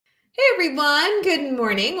Hey everyone, good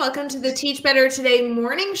morning. Welcome to the Teach Better Today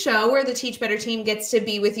morning show where the Teach Better team gets to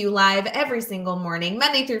be with you live every single morning,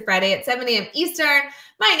 Monday through Friday at 7 a.m. Eastern.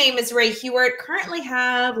 My name is Ray Hughart. Currently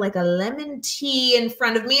have like a lemon tea in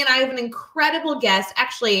front of me, and I have an incredible guest.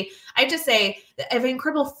 Actually, I have to say, I have an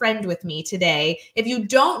incredible friend with me today. If you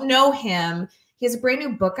don't know him, he has a brand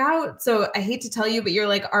new book out. So I hate to tell you, but you're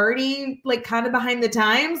like already like kind of behind the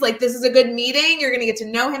times. Like this is a good meeting. You're going to get to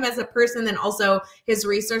know him as a person. And also his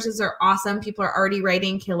resources are awesome. People are already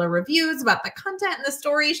writing killer reviews about the content and the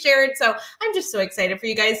story shared. So I'm just so excited for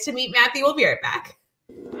you guys to meet Matthew. We'll be right back.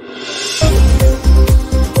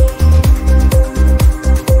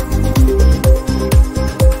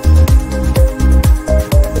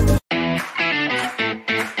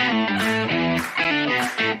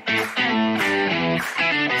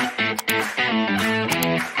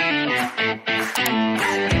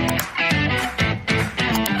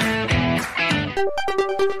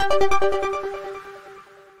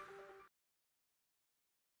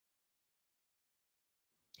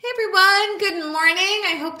 Hey everyone, good morning.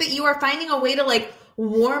 I hope that you are finding a way to like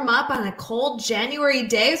warm up on a cold January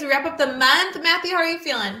day as we wrap up the month. Matthew, how are you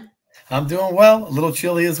feeling? I'm doing well. A little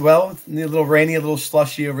chilly as well. A little rainy, a little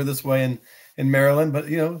slushy over this way in Maryland, but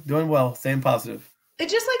doing well, staying positive. It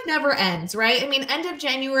just like never ends, right? I mean, end of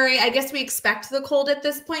January, I guess we expect the cold at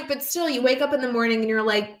this point, but still you wake up in the morning and you're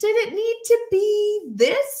like, did it need to be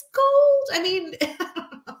this cold? I mean,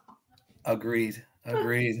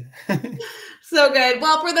 Agreed. So good.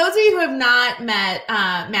 Well, for those of you who have not met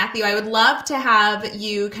Matthew, I would love to have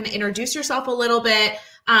you kind of introduce yourself a little bit,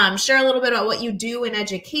 share a little bit about what you do in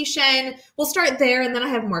education. We'll start there, and then I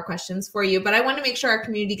have more questions for you. But I want to make sure our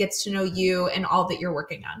community gets to know you and all that you're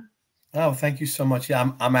working on. Oh, thank you so much.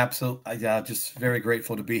 Yeah, I'm absolutely just very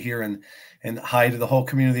grateful to be here and hi to the whole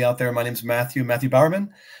community out there. My name's Matthew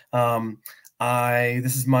Bowerman.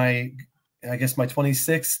 This is my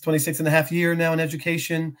 26 and a half year now in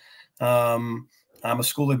education. I'm a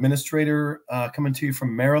school administrator coming to you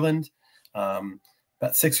from Maryland.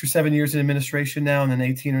 About 6 or 7 years in administration now, and then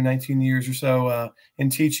 18 or 19 years or so in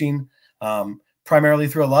teaching. Primarily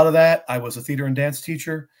through a lot of that, I was a theater and dance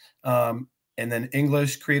teacher, and then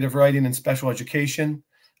English, creative writing, and special education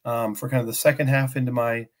for kind of the second half into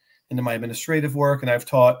my administrative work. And I've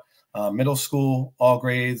taught middle school, all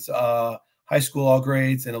grades, high school, all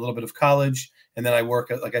grades, and a little bit of college. And then I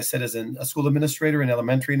work, like I said, as a school administrator in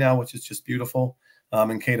elementary now, which is just beautiful,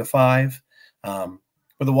 in K-5,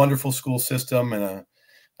 with a wonderful school system and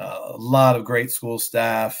a lot of great school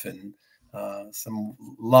staff and some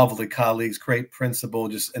lovely colleagues, great principal,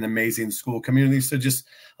 just an amazing school community. So just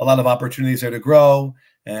a lot of opportunities there to grow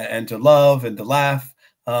and to love and to laugh.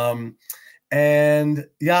 And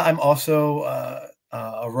yeah, I'm also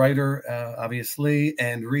a writer, obviously,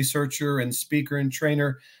 and researcher and speaker and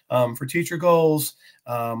trainer for Teacher Goals,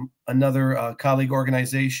 another colleague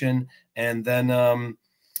organization. And then,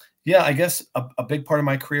 yeah, I guess a big part of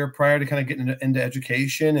my career prior to kind of getting into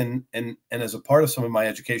education and as a part of some of my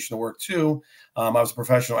educational work too, I was a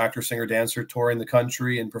professional actor, singer, dancer, touring the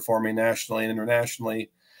country and performing nationally and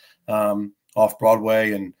internationally, off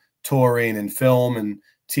Broadway and touring and film and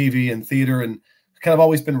TV and theater, and kind of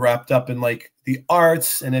always been wrapped up in like the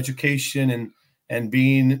arts and education and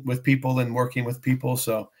being with people and working with people.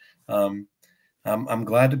 So I'm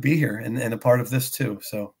glad to be here and a part of this too.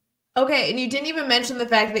 So. Okay, and you didn't even mention the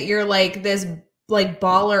fact that you're like this like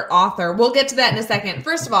baller author. We'll get to that in a second.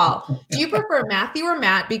 First of all, do you prefer Matthew or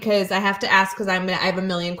Matt? Because I have to ask because I have a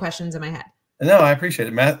million questions in my head. No, I appreciate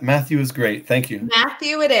it. Matthew is great. Thank you.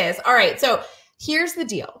 Matthew it is. All right, so here's the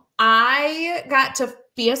deal. I got to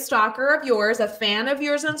be a stalker of yours, a fan of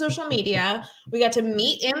yours on social media. We got to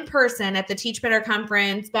meet in person at the Teach Better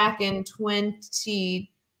conference back in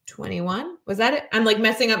 2021. Was that it? I'm like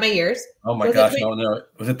messing up my years. Oh my gosh, no.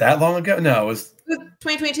 Was it that long ago? No, it was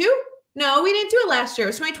 2022. No, we didn't do it last year. It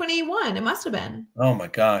was 2021. It must have been. Oh my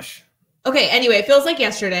gosh. Okay, anyway, it feels like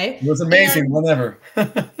yesterday. It was amazing, whenever.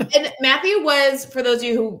 And Matthew was, for those of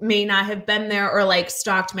you who may not have been there or like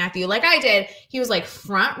stalked Matthew like I did, he was like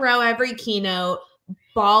front row every keynote,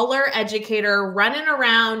 baller educator, running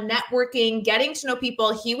around, networking, getting to know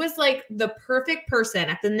people. He was like the perfect person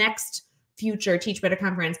at the next future Teach Better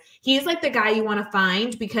conference. He's like the guy you want to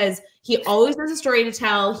find because he always has a story to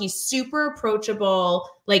tell. He's super approachable.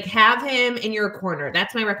 Like have him in your corner.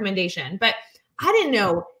 That's my recommendation. But I didn't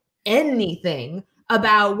know anything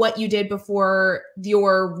about what you did before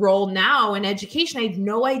your role now in education. I had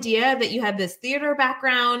no idea that you had this theater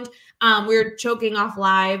background. We were choking off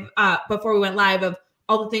live before we went live of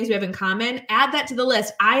all the things we have in common. Add that to the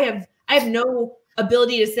list. I have no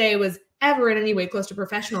ability to say it was ever in any way close to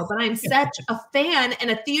professional, but I'm such a fan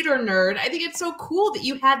and a theater nerd. I think it's so cool that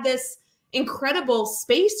you had this incredible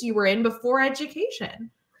space you were in before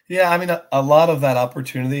education. Yeah, I mean, a lot of that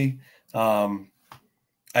opportunity,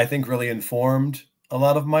 I think, really informed a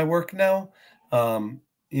lot of my work now.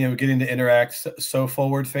 Getting to interact so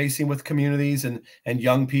forward facing with communities and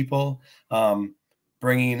young people,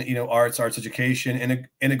 bringing, arts education,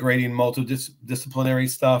 integrating multidisciplinary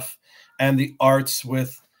stuff and the arts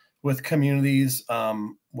with communities,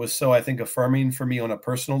 was so, I think, affirming for me on a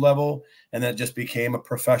personal level. And that just became a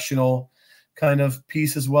professional kind of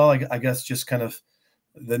piece as well. I guess just kind of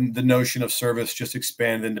the notion of service just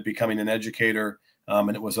expanded into becoming an educator.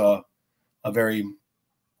 And it was a very,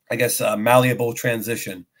 I guess, malleable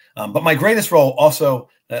transition. But my greatest role also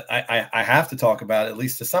that I have to talk about, at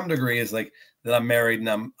least to some degree, is like that I'm married and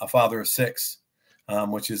I'm a father of 6,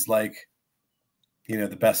 which is like,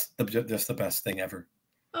 the best, just the best thing ever.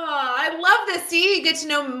 Oh, I love this. See, you get to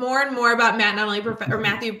know more and more about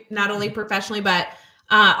Matthew, not only professionally, but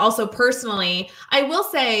also personally. I will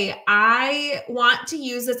say, I want to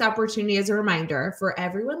use this opportunity as a reminder for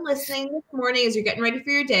everyone listening this morning as you're getting ready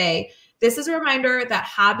for your day. This is a reminder that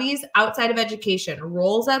hobbies outside of education,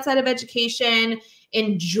 roles outside of education,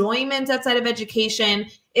 enjoyment outside of education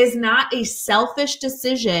is not a selfish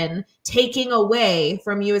decision taking away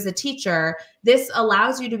from you as a teacher. This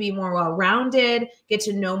allows you to be more well-rounded, get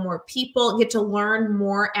to know more people, get to learn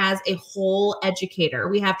more as a whole educator.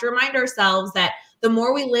 We have to remind ourselves that the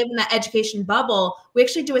more we live in that education bubble, we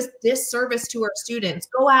actually do a disservice to our students.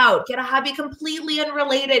 Go out, get a hobby completely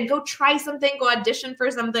unrelated, go try something, go audition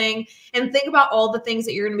for something, and think about all the things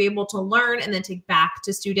that you're going to be able to learn and then take back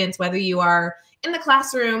to students, whether you are in the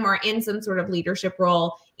classroom or in some sort of leadership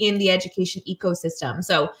role in the education ecosystem.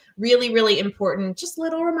 So really, really important, just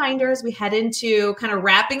little reminders. We head into kind of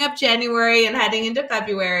wrapping up January and heading into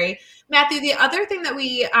February. Matthew, the other thing that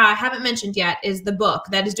we haven't mentioned yet is the book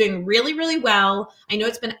that is doing really, really well. I know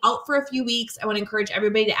it's been out for a few weeks. I want to encourage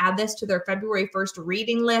everybody to add this to their February 1st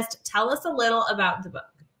reading list. Tell us a little about the book.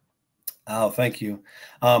 Oh, thank you.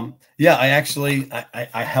 Yeah, I actually,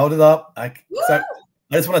 I held it up. I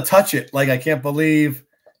just want to touch it. Like, I can't believe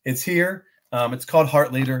it's here. It's called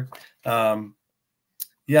Heart Leader.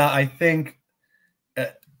 Yeah, I think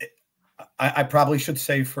I probably should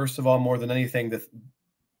say, first of all, more than anything,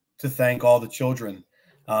 to thank all the children,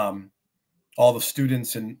 all the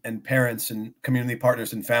students and parents and community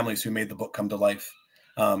partners and families who made the book come to life.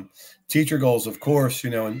 Teacher goals, of course,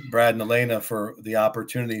 and Brad and Elena for the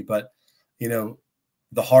opportunity, but,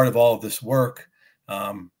 the heart of all of this work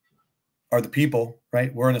are the people,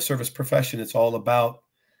 right? We're in a service profession. It's all about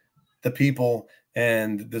the people.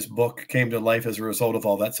 And this book came to life as a result of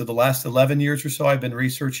all that. So the last 11 years or so, I've been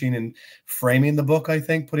researching and framing the book, I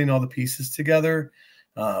think, putting all the pieces together.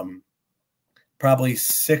 Probably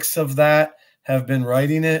 6 of that have been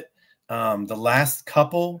writing it. The last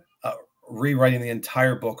couple, rewriting the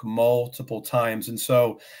entire book multiple times. And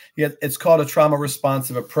so yeah, it's called A Trauma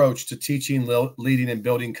Responsive Approach to Teaching, Leading, and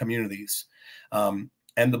Building Communities.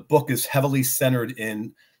 And the book is heavily centered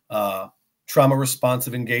in trauma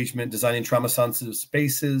responsive engagement, designing trauma sensitive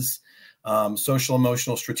spaces, social,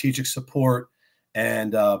 emotional, strategic support,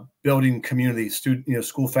 and building community, student,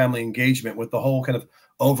 school family engagement with the whole kind of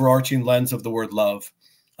overarching lens of the word love.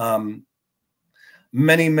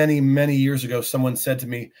 Many, many, many years ago, someone said to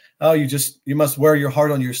me, "Oh, you must wear your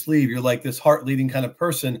heart on your sleeve. You're like this heart leading kind of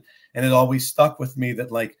person." And it always stuck with me that,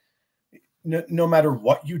 like, no matter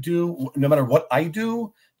what you do, no matter what I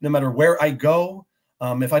do, no matter where I go,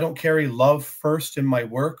 if I don't carry love first in my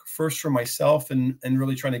work, first for myself, and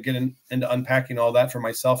really trying to get into unpacking all that for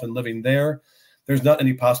myself and living there's not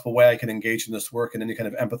any possible way I can engage in this work in any kind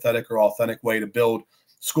of empathetic or authentic way to build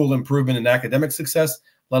school improvement and academic success,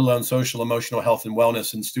 let alone social, emotional health and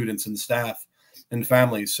wellness in students and staff and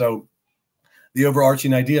families. So the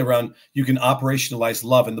overarching idea around you can operationalize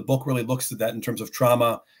love, and the book really looks at that in terms of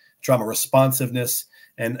trauma responsiveness,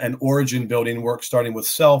 and origin building work, starting with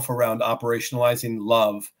self around operationalizing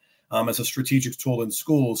love as a strategic tool in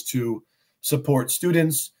schools to support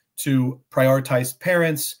students, to prioritize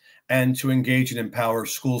parents, and to engage and empower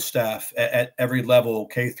school staff at every level,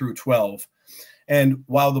 K through 12. And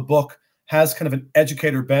while the book has kind of an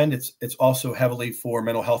educator bend, it's also heavily for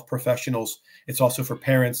mental health professionals. It's also for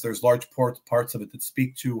parents. There's large parts of it that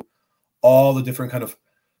speak to all the different kind of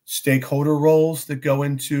stakeholder roles that go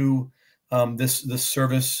into this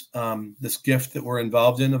service, this gift that we're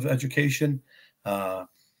involved in of education. And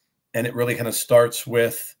it really kind of starts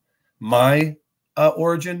with my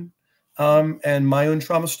origin and my own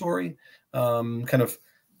trauma story, kind of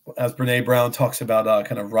as Brene Brown talks about,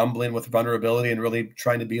 kind of rumbling with vulnerability and really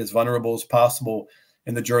trying to be as vulnerable as possible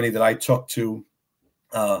in the journey that I took to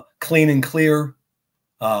clean and clear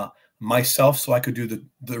myself so I could do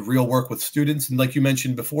the real work with students. And like you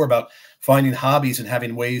mentioned before about finding hobbies and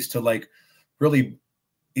having ways to like really,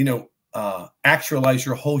 actualize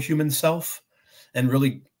your whole human self and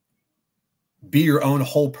really be your own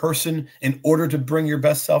whole person in order to bring your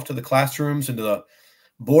best self to the classrooms and to the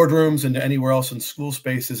boardrooms and to anywhere else in school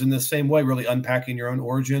spaces. In the same way, really unpacking your own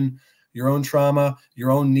origin, your own trauma,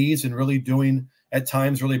 your own needs, and really doing at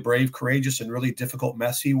times really brave, courageous, and really difficult,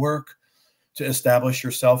 messy work to establish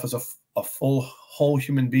yourself as a full, whole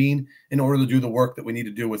human being in order to do the work that we need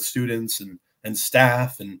to do with students and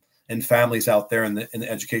staff and families out there in the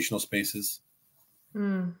educational spaces.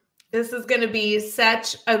 This is going to be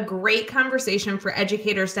such a great conversation for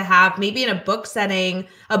educators to have, maybe in a book setting,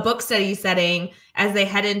 a book study setting, as they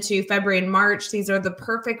head into February and March. These are the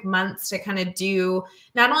perfect months to kind of do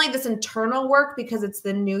not only this internal work because it's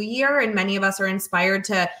the new year and many of us are inspired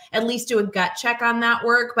to at least do a gut check on that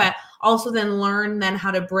work, but also then learn then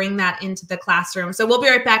how to bring that into the classroom. So we'll be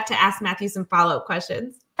right back to ask Matthew some follow-up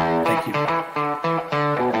questions. Thank you.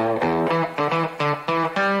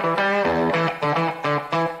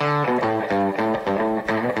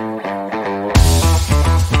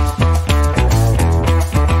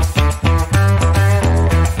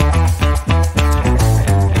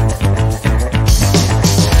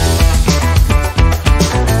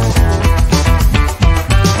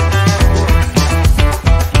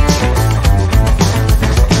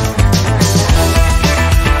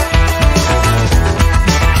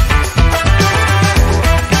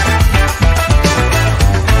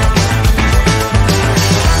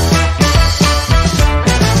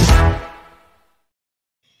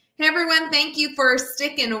 Thank you for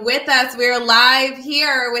sticking with us. We're live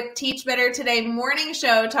here with Teach Better Today morning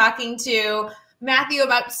show talking to Matthew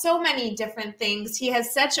about so many different things. He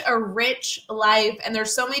has such a rich life and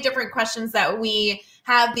there's so many different questions that we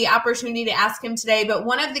have the opportunity to ask him today. But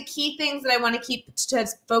one of the key things that I want to keep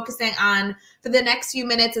focusing on for the next few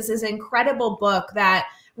minutes is his incredible book that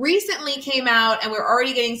recently came out and we're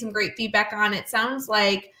already getting some great feedback on. It sounds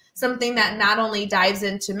like something that not only dives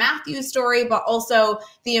into Matthew's story, but also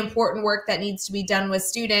the important work that needs to be done with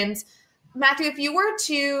students. Matthew, if you were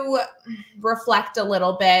to reflect a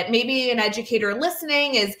little bit, maybe an educator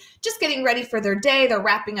listening is just getting ready for their day. They're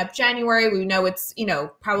wrapping up January. We know it's,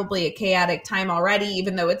 probably a chaotic time already,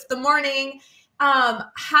 even though it's the morning.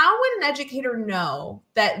 How would an educator know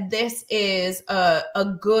that this is a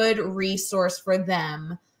good resource for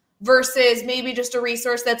them versus maybe just a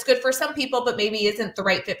resource that's good for some people, but maybe isn't the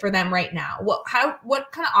right fit for them right now? What kind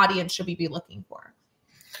of audience should we be looking for?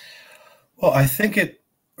 Well, I think it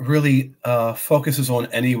really focuses on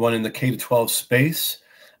anyone in the K-12 space.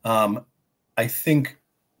 I think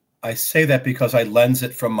I say that because I lens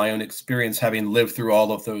it from my own experience, having lived through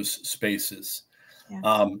all of those spaces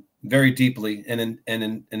very deeply and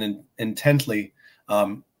intently,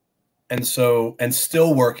 and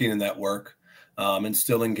still working in that work. And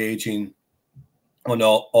still engaging on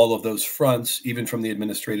all of those fronts, even from the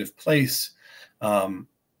administrative place. I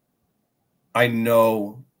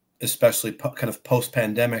know, especially kind of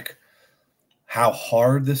post-pandemic, how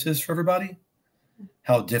hard this is for everybody,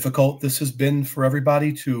 how difficult this has been for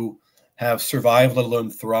everybody to have survived, let alone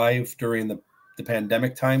thrive during the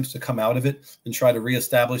pandemic times, to come out of it and try to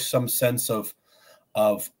reestablish some sense of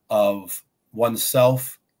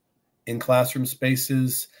oneself in classroom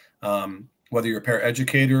spaces. Whether you're a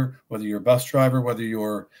paraeducator, whether you're a bus driver, whether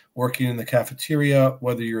you're working in the cafeteria,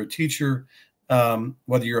 whether you're a teacher,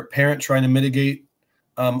 whether you're a parent trying to mitigate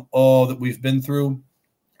all that we've been through,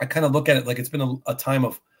 I kind of look at it like it's been a time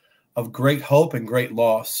of great hope and great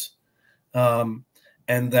loss, and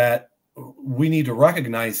that we need to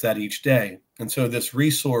recognize that each day. And so this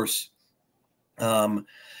resource,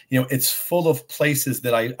 it's full of places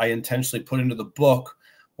that I intentionally put into the book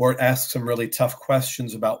where it asks some really tough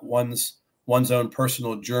questions about one's own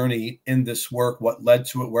personal journey in this work, what led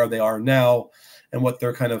to it, where they are now, and what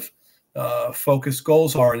their kind of focus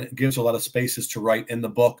goals are. And it gives a lot of spaces to write in the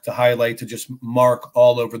book, to highlight, to just mark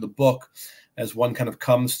all over the book as one kind of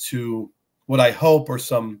comes to what I hope are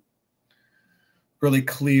some really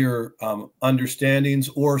clear understandings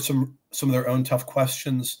or some of their own tough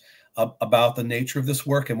questions about the nature of this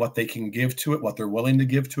work and what they can give to it, what they're willing to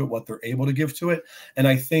give to it, what they're able to give to it. And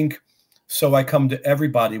I think so I come to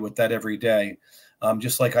everybody with that every day.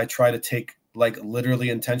 Just like I try to take like literally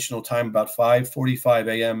intentional time about 5:45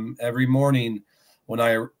 a.m. every morning when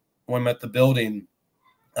I'm at the building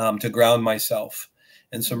to ground myself,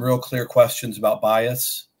 and some real clear questions about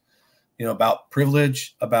bias, about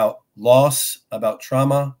privilege, about loss, about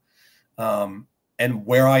trauma, and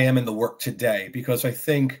where I am in the work today. Because I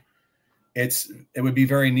think it would be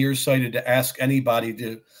very nearsighted to ask anybody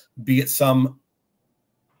to be at some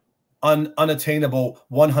unattainable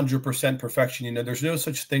 100% perfection. There's no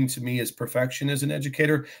such thing to me as perfection as an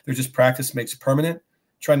educator. There's just practice makes permanent.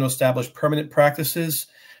 Trying to establish permanent practices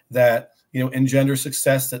that engender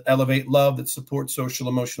success, that elevate love, that support social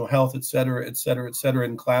emotional health, et cetera, et cetera, et cetera,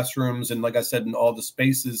 in classrooms, and like I said, in all the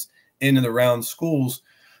spaces in and around schools.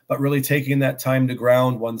 But really taking that time to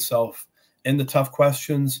ground oneself in the tough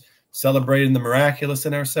questions, celebrating the miraculous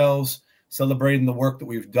in ourselves, celebrating the work that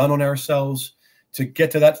we've done on ourselves to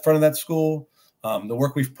get to that front of that school, the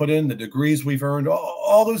work we've put in, the degrees we've earned,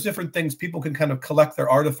 all those different things. People can kind of collect their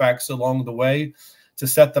artifacts along the way to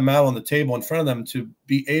set them out on the table in front of them, to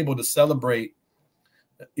be able to celebrate,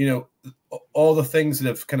 all the things that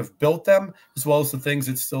have kind of built them, as well as the things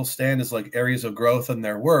that still stand as like areas of growth in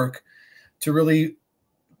their work, to really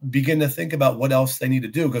begin to think about what else they need to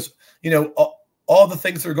do. Because, all the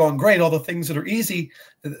things that are going great, all the things that are easy,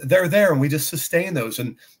 they're there, and we just sustain those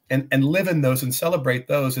and live in those and celebrate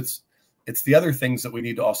those. It's the other things that we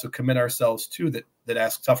need to also commit ourselves to, that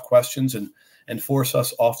ask tough questions and force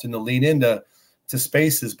us often to lean into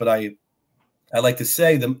spaces. But I like to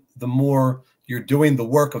say the more you're doing the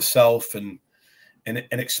work of self and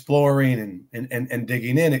exploring and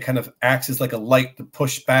digging in, it kind of acts as like a light to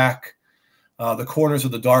push back the corners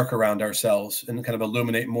of the dark around ourselves and kind of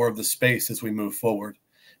illuminate more of the space as we move forward.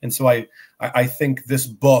 And so I think this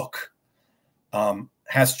book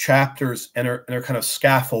has chapters and are kind of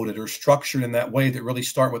scaffolded or structured in that way that really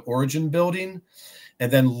start with origin building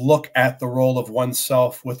and then look at the role of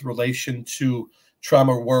oneself with relation to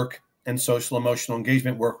trauma work and social emotional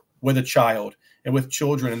engagement work with a child and with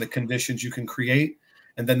children and the conditions you can create.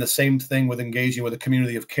 And then the same thing with engaging with a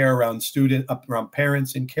community of care around around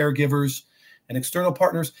parents and caregivers and external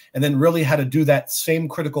partners, and then really how to do that same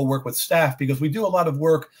critical work with staff, because we do a lot of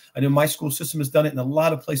work. I know my school system has done it in a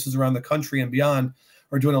lot of places around the country and beyond,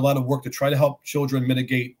 are doing a lot of work to try to help children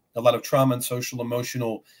mitigate a lot of trauma and social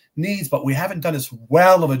emotional needs, but we haven't done as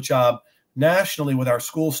well of a job nationally with our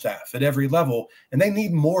school staff at every level, and they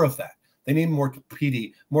need more of that. They need more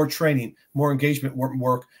PD, more training, more engagement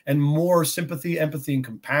work, and more sympathy, empathy, and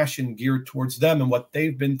compassion geared towards them and what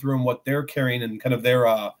they've been through and what they're carrying and kind of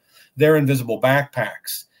their invisible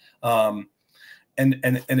backpacks. And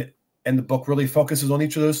the book really focuses on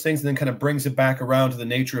each of those things and then kind of brings it back around to the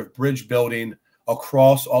nature of bridge building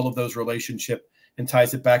across all of those relationships and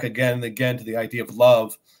ties it back again and again to the idea of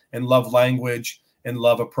love and love language and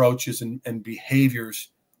love approaches and behaviors,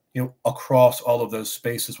 across all of those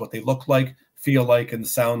spaces, what they look like, feel like, and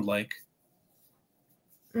sound like.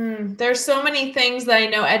 There's so many things that I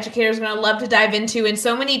know educators are going to love to dive into, and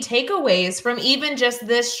so many takeaways from even just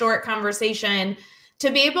this short conversation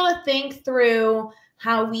to be able to think through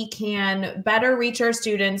how we can better reach our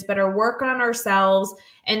students, better work on ourselves,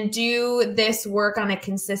 and do this work on a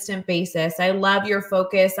consistent basis. I love your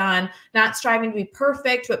focus on not striving to be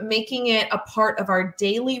perfect, but making it a part of our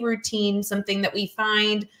daily routine, something that we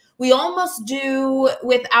find we almost do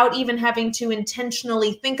without even having to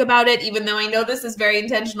intentionally think about it, even though I know this is very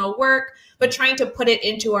intentional work, but trying to put it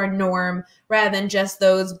into our norm rather than just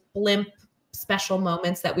those blimp special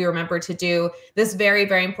moments that we remember to do this very,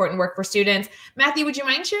 very important work for students. Matthew, would you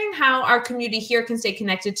mind sharing how our community here can stay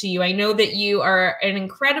connected to you? I know that you are an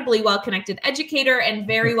incredibly well-connected educator and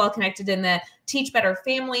very well-connected in the Teach Better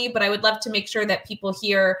family, but I would love to make sure that people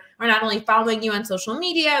here are not only following you on social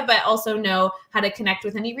media, but also know how to connect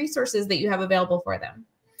with any resources that you have available for them.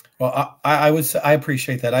 Well, I would say I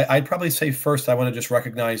appreciate that. I'd probably say first, I want to just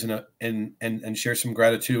recognize and share some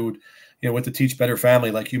gratitude, with the Teach Better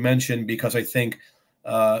family, like you mentioned, because I think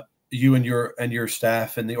you and your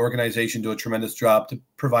staff and the organization do a tremendous job to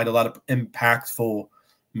provide a lot of impactful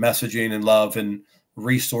messaging and love and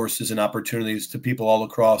resources and opportunities to people all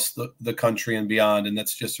across the country and beyond. And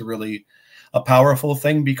that's just a powerful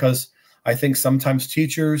thing, because I think sometimes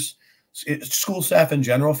teachers, school staff in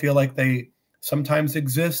general, feel like they sometimes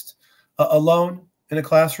exist alone in a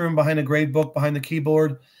classroom behind a grade book, behind the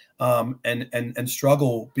keyboard, and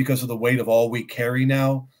struggle because of the weight of all we carry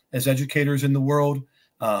now as educators in the world.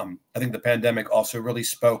 I think the pandemic also really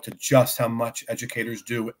spoke to just how much educators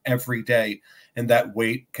do every day, and that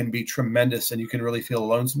weight can be tremendous, and you can really feel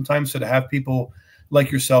alone sometimes. So to have people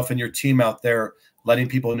like yourself and your team out there letting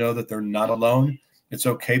people know that they're not alone, it's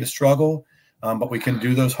okay to struggle, but we can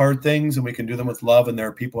do those hard things and we can do them with love, and there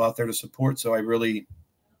are people out there to support. So I really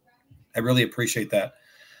appreciate that.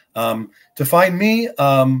 To find me,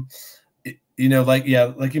 like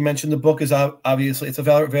you mentioned, the book is obviously it's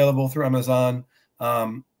available through Amazon.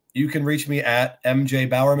 You can reach me at MJ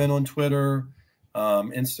Bowerman on Twitter.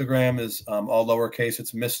 Instagram is all lowercase.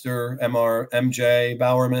 It's Mr. MJ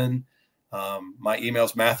Bowerman. My email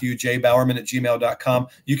is matthewjbowerman@gmail.com.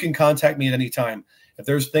 You can contact me at any time. If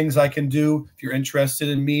there's things I can do, if you're interested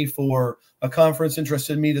in me for a conference,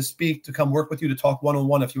 interested in me to speak, to come work with you, to talk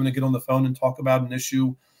one-on-one, if you want to get on the phone and talk about an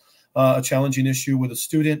issue, a challenging issue with a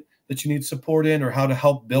student that you need support in, or how to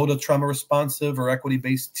help build a trauma responsive or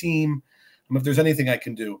equity-based team, if there's anything I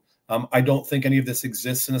can do. I don't think any of this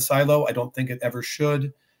exists in a silo. I don't think it ever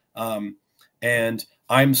should. And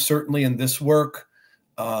I'm certainly in this work,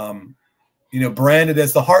 branded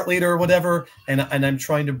as the heart leader or whatever. And I'm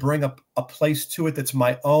trying to bring up a place to it that's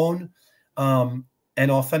my own and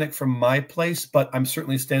authentic from my place. But I'm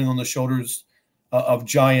certainly standing on the shoulders of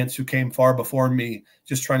giants who came far before me,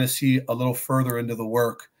 just trying to see a little further into the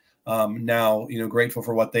work. Now, grateful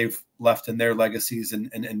for what they've left in their legacies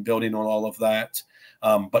and building on all of that.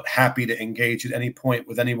 But happy to engage at any point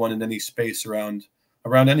with anyone in any space around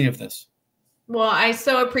any of this. Well, I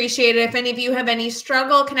so appreciate it. If any of you have any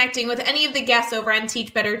struggle connecting with any of the guests over on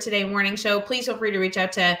Teach Better Today morning show, please feel free to reach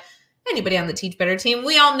out to anybody on the Teach Better team.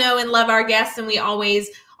 We all know and love our guests, and we always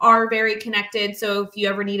are very connected. So if you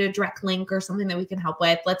ever need a direct link or something that we can help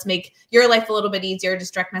with, let's make your life a little bit easier.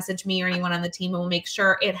 Just direct message me or anyone on the team, and we'll make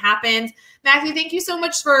sure it happens. Matthew, thank you so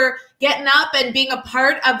much for getting up and being a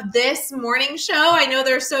part of this morning show. I know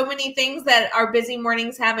there's so many things that our busy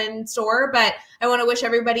mornings have in store, but I want to wish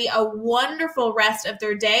everybody a wonderful rest of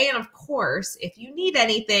their day. And of course, if you need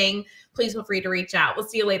anything, please feel free to reach out. We'll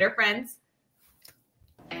see you later, friends.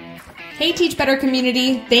 Hey, Teach Better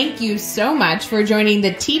community. Thank you so much for joining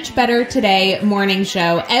the Teach Better Today morning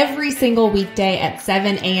show every single weekday at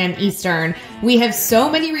 7 a.m. Eastern. We have so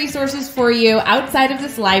many resources for you outside of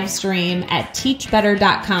this live stream at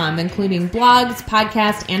teachbetter.com, including blogs,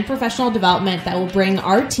 podcasts, and professional development that will bring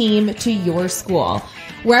our team to your school.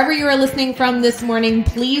 Wherever you are listening from this morning,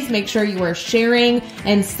 please make sure you are sharing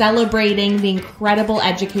and celebrating the incredible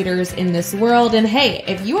educators in this world. And hey,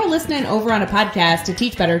 if you are listening over on a podcast to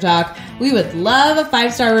Teach Better Talk, we would love a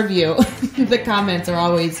 5-star review. The comments are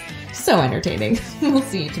always so entertaining. We'll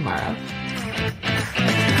see you tomorrow.